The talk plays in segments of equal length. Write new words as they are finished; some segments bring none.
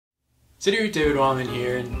City David Wallman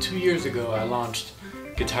here, and 2 years ago I launched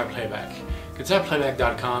Guitar Playback.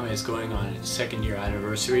 GuitarPlayback.com is going on its second year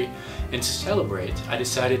anniversary, and to celebrate I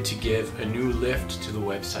decided to give a new lift to the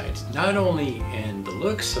website, not only in the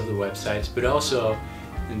looks of the website but also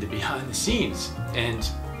in the behind the scenes. And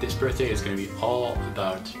this birthday is going to be all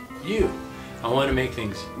about you. I want to make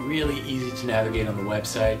things really easy to navigate on the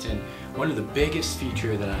website, and one of the biggest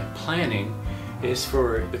features that I'm planning is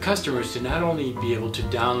for the customers to not only be able to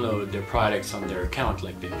download their products on their account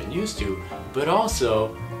like they've been used to, but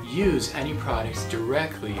also use any products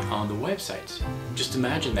directly on the website. Just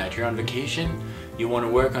imagine that you're on vacation, you want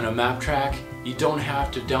to work on a map track, you don't have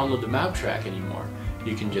to download the map track anymore.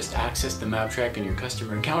 You can just access the map track in your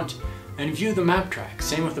customer account and view the map track.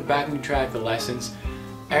 Same with the backing track, the lessons.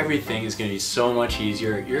 Everything is going to be so much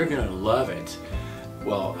easier. You're going to love it.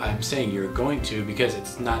 Well, I'm saying you're going to because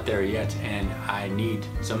it's not there yet, and I need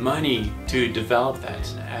some money to develop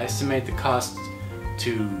that. I estimate the cost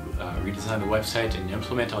to redesign the website and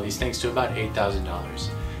implement all these things to about $8,000.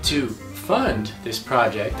 To fund this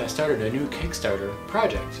project, I started a new Kickstarter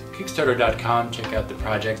project. Kickstarter.com, check out the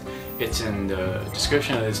project. It's in the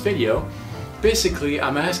description of this video. Basically,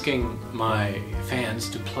 I'm asking my fans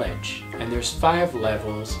to pledge, and there's 5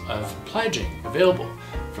 levels of pledging available,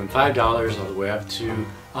 from $5 all the way up to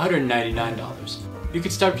 $199. You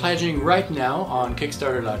can start pledging right now on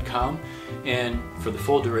Kickstarter.com and for the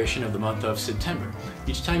full duration of the month of September.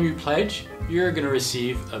 Each time you pledge, you're going to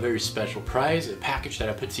receive a very special prize, a package that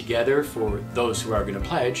I put together for those who are going to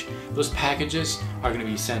pledge. Those packages are going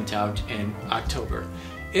to be sent out in October.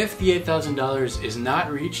 If the $8,000 is not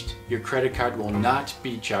reached, your credit card will not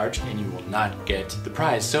be charged and you will not get the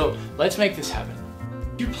prize. So let's make this happen.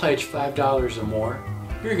 If you pledge $5 or more,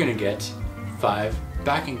 you're going to get 5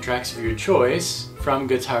 backing tracks of your choice from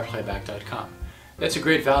GuitarPlayback.com. That's a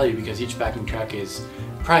great value because each backing track is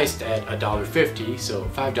priced at $1.50, so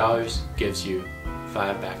 $5 gives you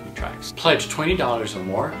 5 backing tracks. Pledge $20 or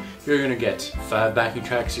more, you're going to get 5 backing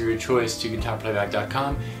tracks of your choice to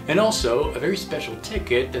GuitarPlayback.com, and also a very special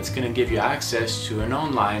ticket that's going to give you access to an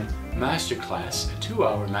online masterclass, a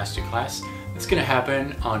 2-hour masterclass that's going to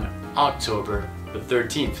happen on October the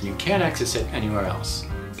 13th, and you can't access it anywhere else.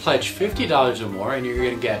 Pledge $50 or more and you're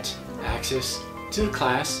going to get access to the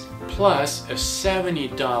class plus a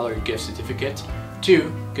 $70 gift certificate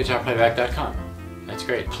to GuitarPlayback.com. That's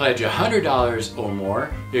great. Pledge $100 or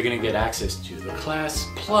more, you're going to get access to the class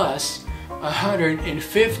plus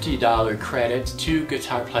 $150 credit to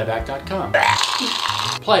GuitarPlayback.com.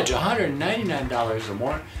 Pledge $199 or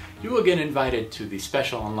more, you will get invited to the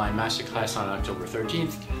special online masterclass on October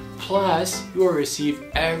 13th, plus you will receive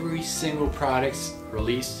every single product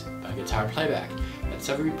released by Guitar Playback. That's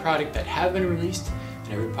every product that have been released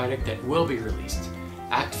and every product that will be released.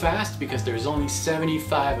 Act fast because there's only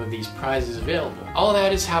 75 of these prizes available. All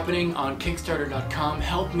that is happening on Kickstarter.com.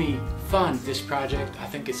 Help me fund this project. I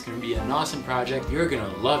think it's going to be an awesome project. You're going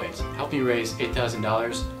to love it. Help me raise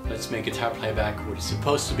 $8,000. Let's make Guitar Playback what it's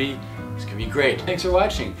supposed to be. It's going to be great. Thanks for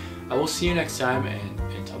watching. I will see you next time, and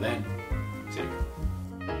until then, see you.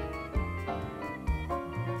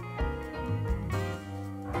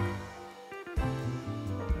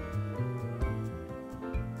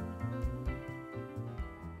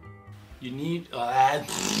 You need